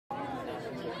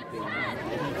That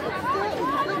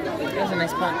was a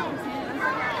nice punt.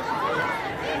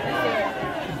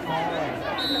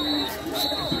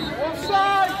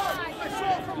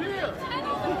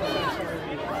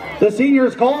 The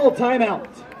seniors call timeout.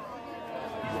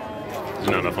 There's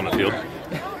not enough on the field.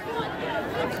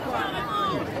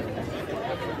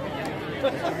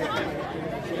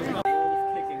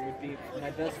 Kicking would be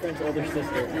my best friend's older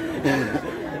sister.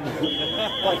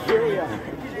 Like, here we are.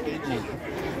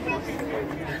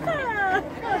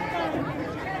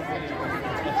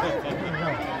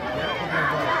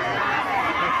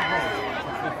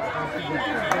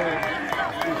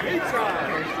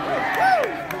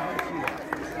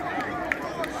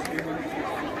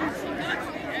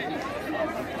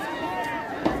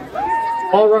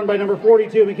 Ball run by number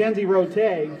 42, Mackenzie Rote.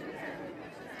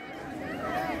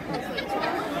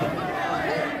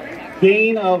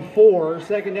 Gain of 4,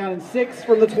 second down and 6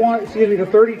 from the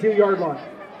 32-yard line.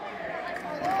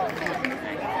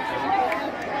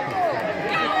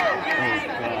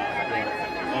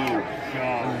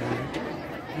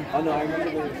 Oh no, I remember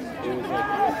it was like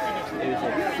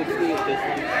 60 at this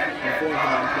one and 4 and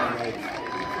 19 like,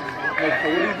 what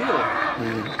do you do?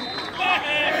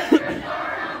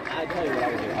 I tell you what I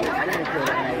would do. I would put it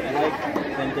and I would like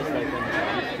then dislike them.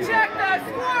 Check that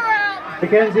score out!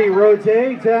 Mackenzie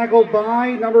Rote tackled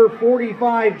by number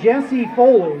 45, Jesse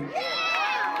Foley.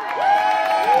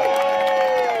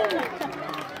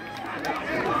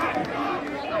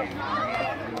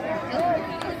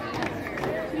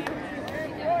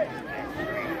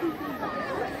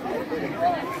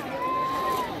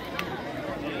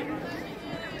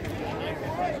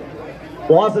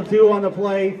 Loss of 2 on the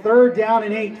play, third down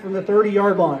and 8 from the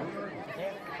 30-yard line.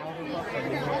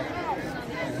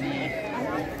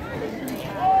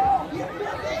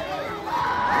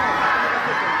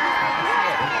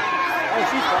 Oh,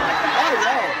 she's fine.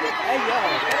 Hey, yo.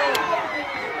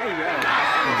 Hey, yo.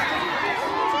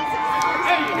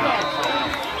 Hey, yo.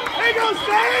 There you go,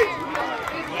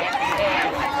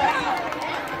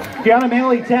 Sage! Gianna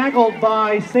Maley tackled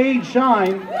by Sage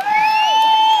Shine.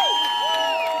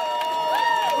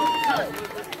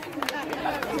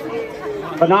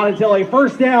 But not until a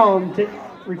first down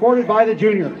recorded by the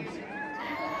juniors.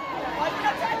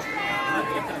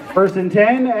 First and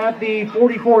 10 at the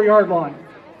 44-yard line.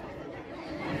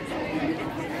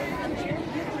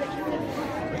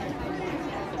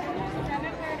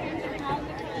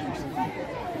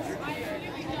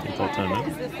 Call timeout.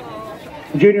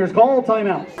 Juniors call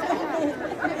timeout.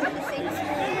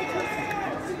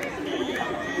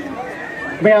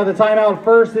 We have the timeout,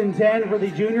 first and 10 for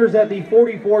the juniors at the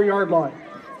 44-yard line.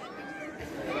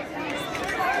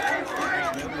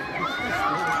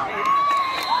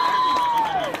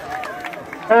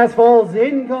 Pass falls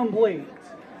incomplete.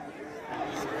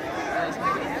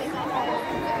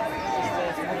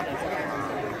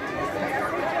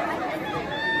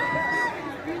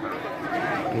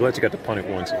 I'm glad you got to punt it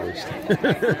once at least.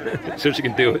 So she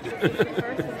can do it.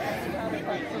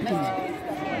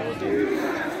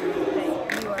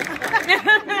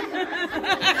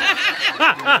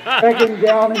 Second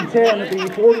down and 10 at the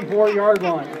 44-yard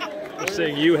line. They're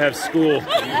saying you have school.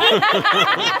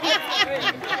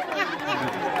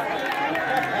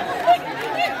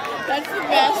 That's the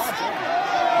best.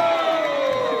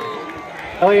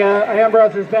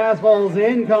 Ambros's pass falls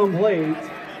incomplete.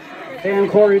 Dan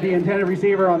Corey, the intended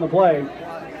receiver on the play.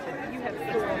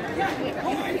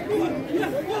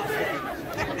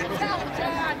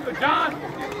 John!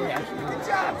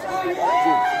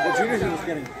 The juniors are just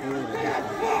getting through.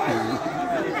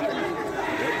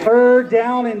 Third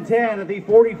down and 10 at the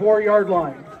 44-yard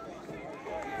line.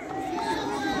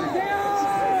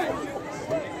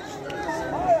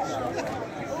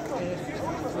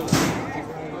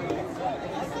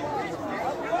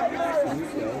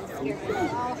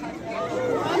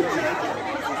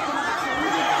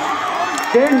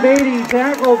 Jen Beatty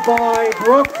tackled by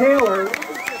Brooke Taylor.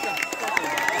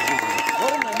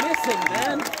 What am I missing,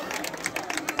 man?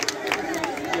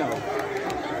 Yo.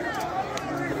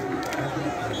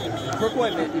 Brooke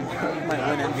White might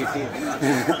win MVP.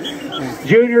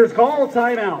 Juniors call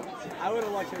timeout. I would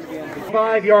have watched her again.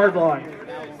 5-yard line.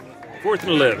 4th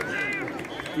and 11.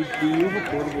 Do you have a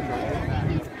portable driver?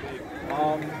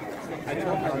 I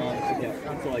told my mom to get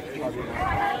to like probably not.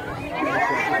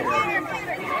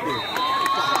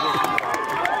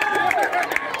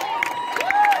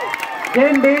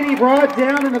 Jen Beatty brought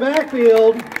down in the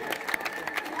backfield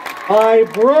by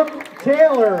Brooke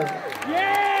Taylor.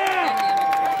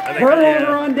 I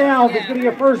Turnover on downs. It's going to be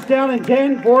a first down and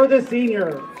 10 for the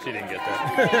senior. She didn't get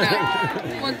that.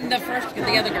 No. Well, the first,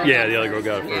 the other girl. Yeah, the other girl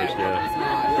got it first,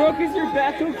 yeah. Brooke, is your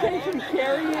back okay from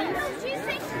carrying?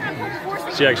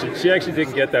 She actually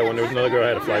didn't get that one. There was another girl who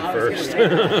had to fly first.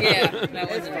 Yeah, that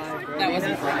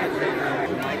wasn't fun.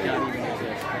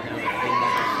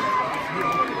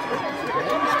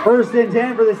 First and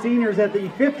 10 for the seniors at the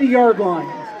 50-yard line.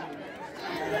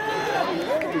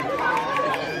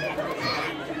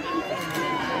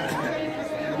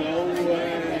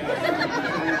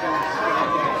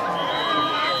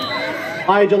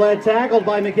 High Gillette tackled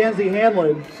by Mackenzie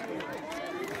Hanlon.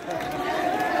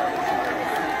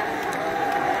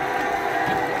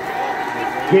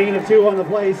 Gain of 2 on the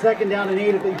play, second down and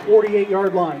 8 at the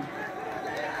 48-yard line.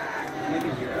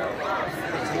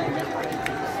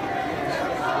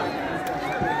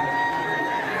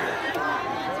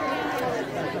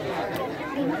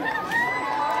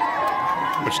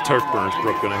 Which turf burns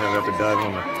Brooke gonna have after diving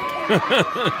on that?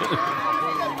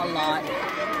 A lot.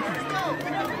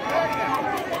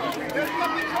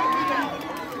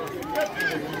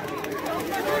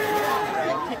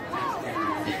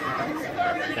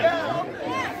 Yeah.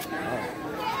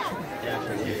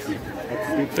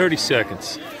 30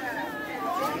 seconds.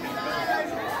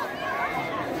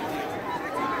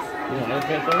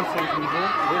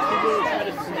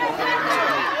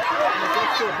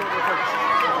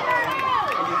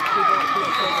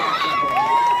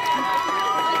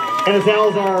 As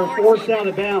Owls are forced out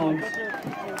of bounds.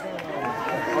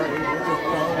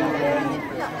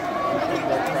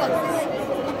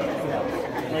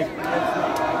 Like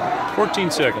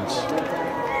 14 seconds.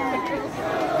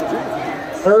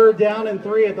 Third down and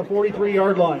 3 at the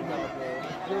 43-yard line.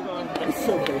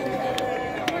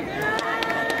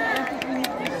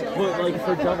 Well, like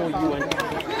for double, you went.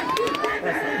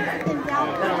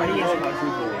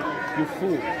 You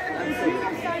fool.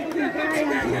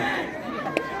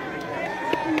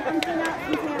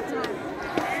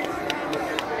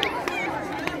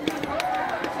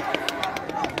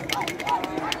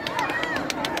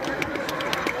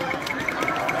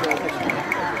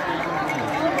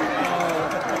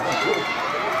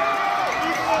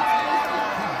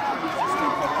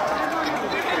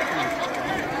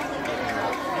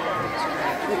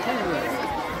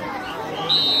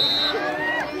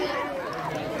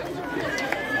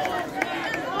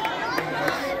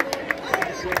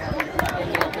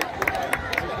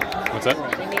 What's that?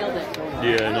 They nailed it.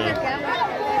 Yeah, I know.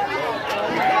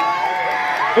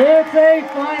 It's a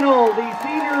final. The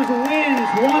seniors win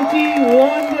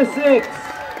 21-6.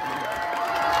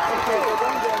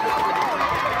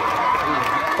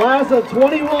 Class of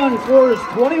 21 scores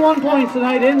 21 points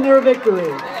tonight in their victory.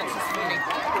 That's just funny.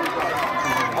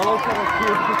 I love how the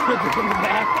kids are in the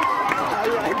back.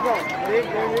 They're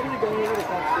really going over the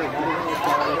top straight.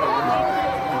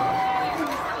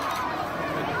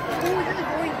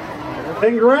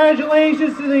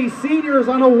 Congratulations to the seniors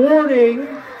on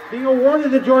being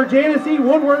awarded the Georgiana C.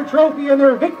 Woodward Trophy and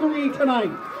their victory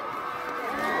tonight.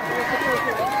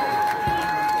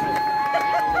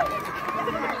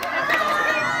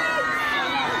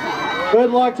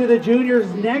 Good luck to the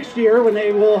juniors next year when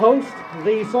they will host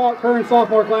the current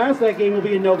sophomore class. That game will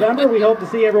be in November. We hope to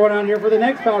see everyone out here for the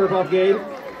next Powderpuff game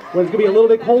when it's going to be a little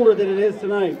bit colder than it is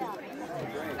tonight.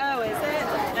 Oh, is it?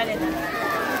 I didn't know.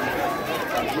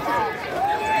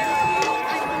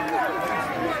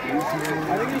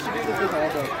 I think you should do this with all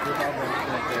the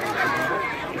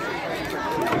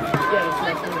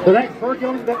The next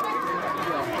Perkiomen. I'm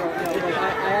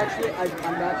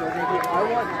not joking with you. I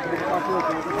want the popular.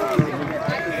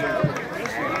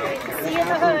 See you in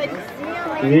the hood.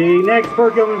 The next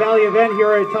Perkiomen Valley event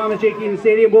here at Thomas J. Keaton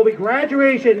Stadium will be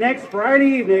graduation next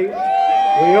Friday evening.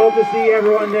 We hope to see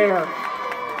everyone there.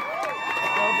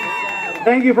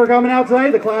 Thank you for coming out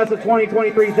tonight. The class of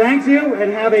 2023 thanks you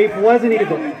and have a pleasant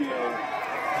evening.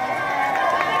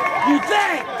 You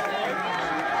think?